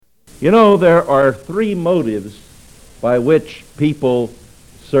You know, there are three motives by which people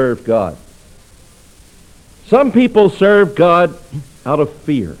serve God. Some people serve God out of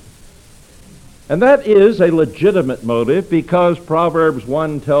fear. And that is a legitimate motive because Proverbs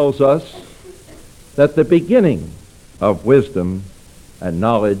 1 tells us that the beginning of wisdom and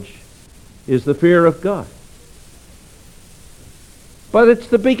knowledge is the fear of God. But it's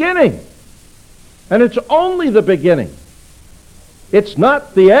the beginning. And it's only the beginning. It's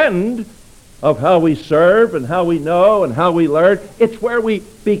not the end of how we serve and how we know and how we learn. It's where we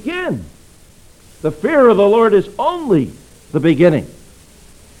begin. The fear of the Lord is only the beginning.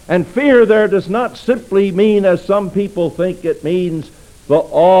 And fear there does not simply mean, as some people think it means, the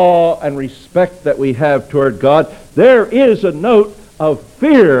awe and respect that we have toward God. There is a note of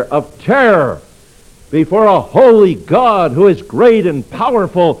fear, of terror before a holy God who is great and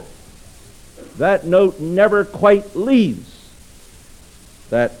powerful. That note never quite leaves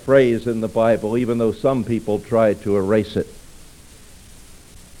that phrase in the Bible, even though some people try to erase it.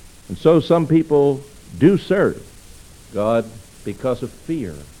 And so some people do serve God because of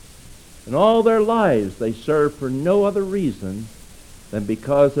fear. And all their lives they serve for no other reason than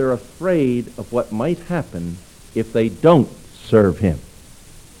because they're afraid of what might happen if they don't serve Him.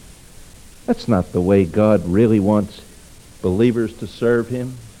 That's not the way God really wants believers to serve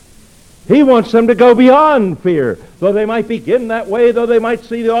Him. He wants them to go beyond fear, though they might begin that way, though they might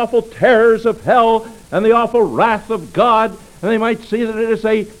see the awful terrors of hell and the awful wrath of God, and they might see that it is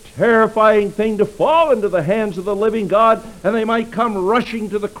a terrifying thing to fall into the hands of the living God, and they might come rushing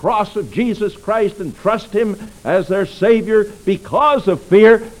to the cross of Jesus Christ and trust Him as their Savior because of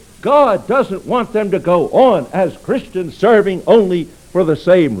fear. God doesn't want them to go on as Christians serving only for the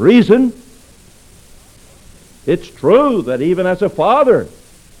same reason. It's true that even as a father,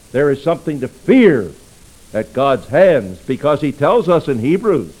 there is something to fear at God's hands, because He tells us in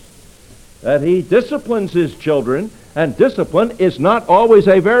Hebrews that He disciplines His children, and discipline is not always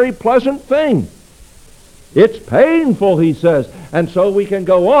a very pleasant thing. It's painful, He says, and so we can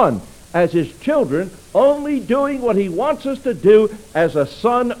go on as His children, only doing what He wants us to do, as a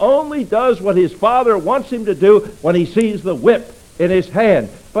son only does what his father wants him to do when he sees the whip in his hand.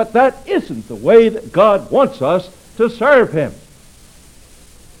 But that isn't the way that God wants us to serve Him.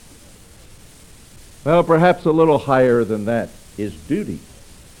 Well, perhaps a little higher than that is duty.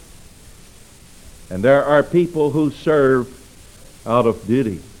 And there are people who serve out of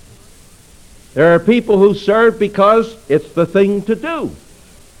duty. There are people who serve because it's the thing to do.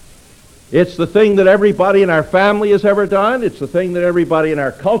 It's the thing that everybody in our family has ever done. It's the thing that everybody in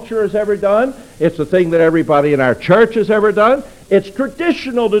our culture has ever done. It's the thing that everybody in our church has ever done. It's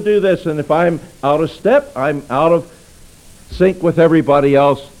traditional to do this, and if I'm out of step, I'm out of sync with everybody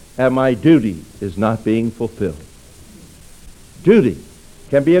else, and my duty is not being fulfilled. Duty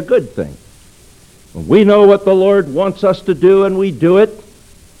can be a good thing. When we know what the Lord wants us to do and we do it,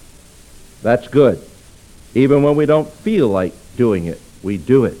 that's good. Even when we don't feel like doing it, we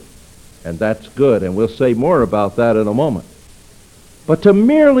do it. And that's good, and we'll say more about that in a moment. But to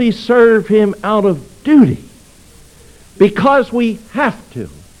merely serve Him out of duty, because we have to,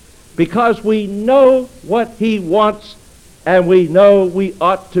 because we know what He wants, and we know we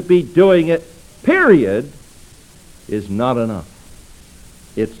ought to be doing it, period, is not enough.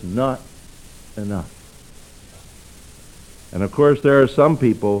 It's not enough. And of course, there are some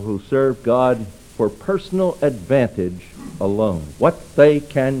people who serve God for personal advantage alone, what they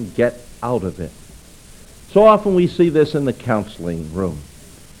can get out of it. So often we see this in the counseling room.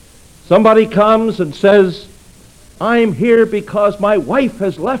 Somebody comes and says, I'm here because my wife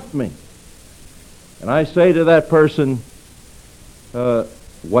has left me. And I say to that person,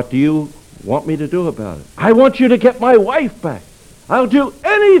 what do you want me to do about it? I want you to get my wife back. I'll do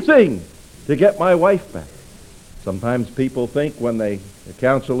anything to get my wife back. Sometimes people think when the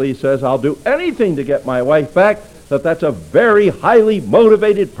counselee says, I'll do anything to get my wife back, that that's a very highly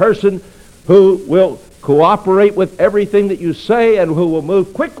motivated person who will cooperate with everything that you say and who will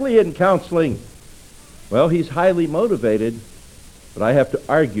move quickly in counseling. Well, he's highly motivated, but I have to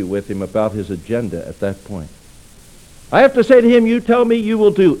argue with him about his agenda at that point. I have to say to him, you tell me you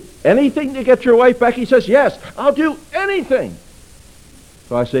will do anything to get your wife back? He says, yes, I'll do anything.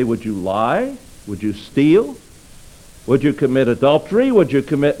 So I say, would you lie? Would you steal? Would you commit adultery? Would you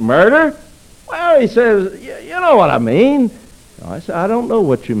commit murder? Well, he says, you know what I mean. I say, I don't know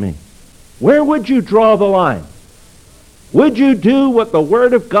what you mean. Where would you draw the line? Would you do what the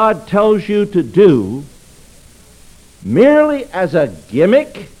Word of God tells you to do merely as a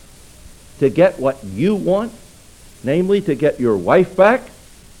gimmick to get what you want, namely to get your wife back?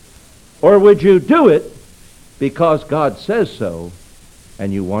 Or would you do it because God says so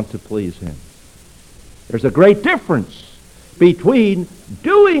and you want to please him. There's a great difference between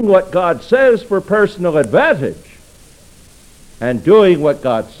doing what God says for personal advantage and doing what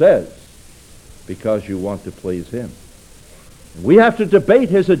God says because you want to please him. We have to debate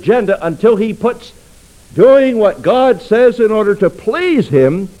his agenda until he puts doing what God says in order to please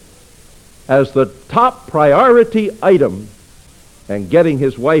him as the top priority item, and getting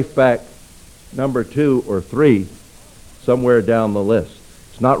his wife back number 2 or 3 somewhere down the list.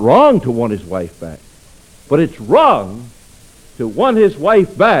 It's not wrong to want his wife back, but it's wrong to want his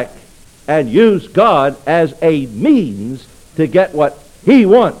wife back and use God as a means to get what he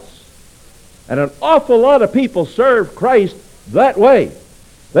wants. And an awful lot of people serve Christ that way.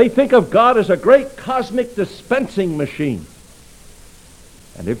 They think of God as a great cosmic dispensing machine.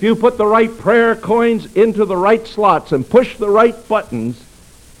 And if you put the right prayer coins into the right slots and push the right buttons,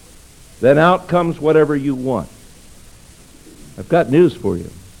 then out comes whatever you want. I've got news for you.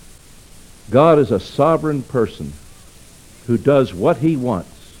 God is a sovereign person who does what he wants,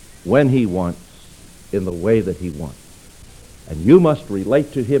 when he wants, in the way that he wants. And you must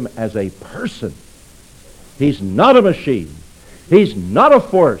relate to him as a person. He's not a machine. He's not a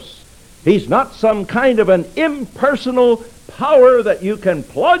force. He's not some kind of an impersonal power that you can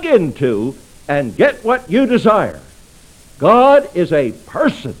plug into and get what you desire. God is a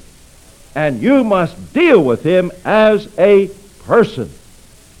person, and you must deal with him as a person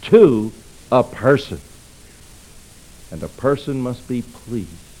to a person. And a person must be pleased.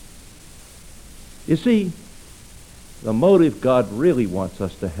 You see, the motive God really wants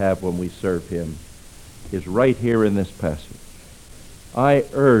us to have when we serve him is right here in this passage. I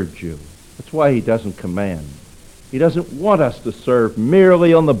urge you. That's why he doesn't command. He doesn't want us to serve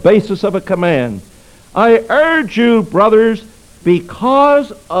merely on the basis of a command. I urge you, brothers,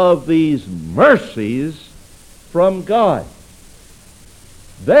 because of these mercies from God.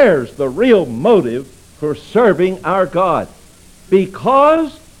 There's the real motive for serving our God.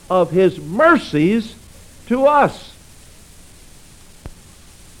 Because of his mercies to us.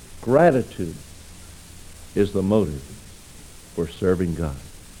 Gratitude is the motive for serving God.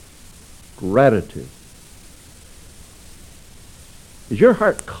 Gratitude. Is your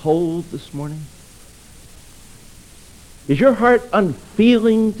heart cold this morning? Is your heart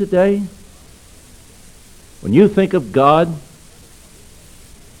unfeeling today? When you think of God,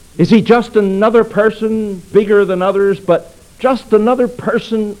 is he just another person, bigger than others, but just another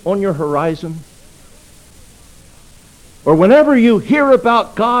person on your horizon? Or whenever you hear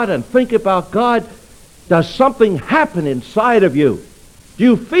about God and think about God, does something happen inside of you? Do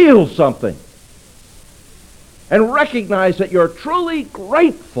you feel something? And recognize that you're truly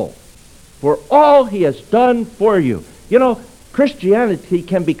grateful for all he has done for you. You know, Christianity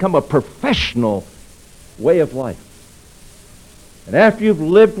can become a professional way of life. And after you've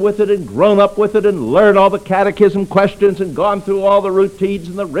lived with it and grown up with it and learned all the catechism questions and gone through all the routines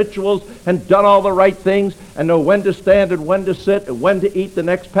and the rituals and done all the right things and know when to stand and when to sit and when to eat the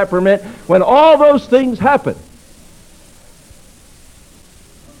next peppermint, when all those things happen,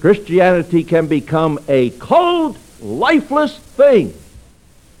 Christianity can become a cold, lifeless thing.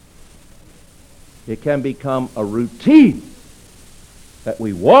 It can become a routine that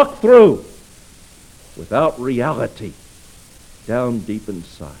we walk through without reality down deep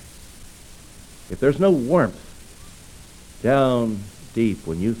inside. If there's no warmth down deep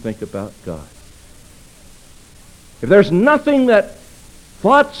when you think about God, if there's nothing that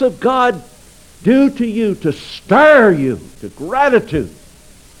thoughts of God do to you to stir you to gratitude,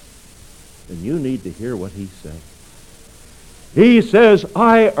 then you need to hear what he says. He says,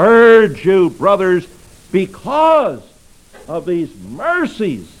 I urge you, brothers, because of these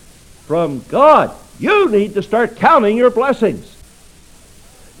mercies from God, you need to start counting your blessings.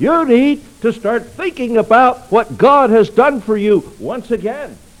 You need to start thinking about what God has done for you once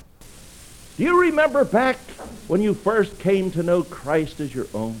again. Do you remember back when you first came to know Christ as your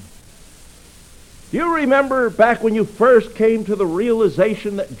own? Do you remember back when you first came to the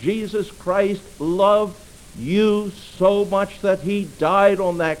realization that Jesus Christ loved you so much that he died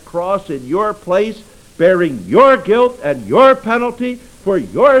on that cross in your place, bearing your guilt and your penalty for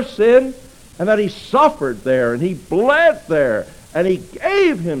your sin, and that he suffered there and he bled there and he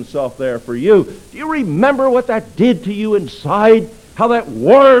gave himself there for you? Do you remember what that did to you inside? How that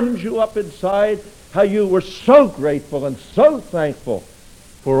warmed you up inside? How you were so grateful and so thankful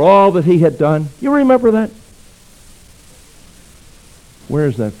for all that he had done? You remember that?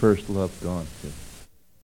 Where's that first love gone to?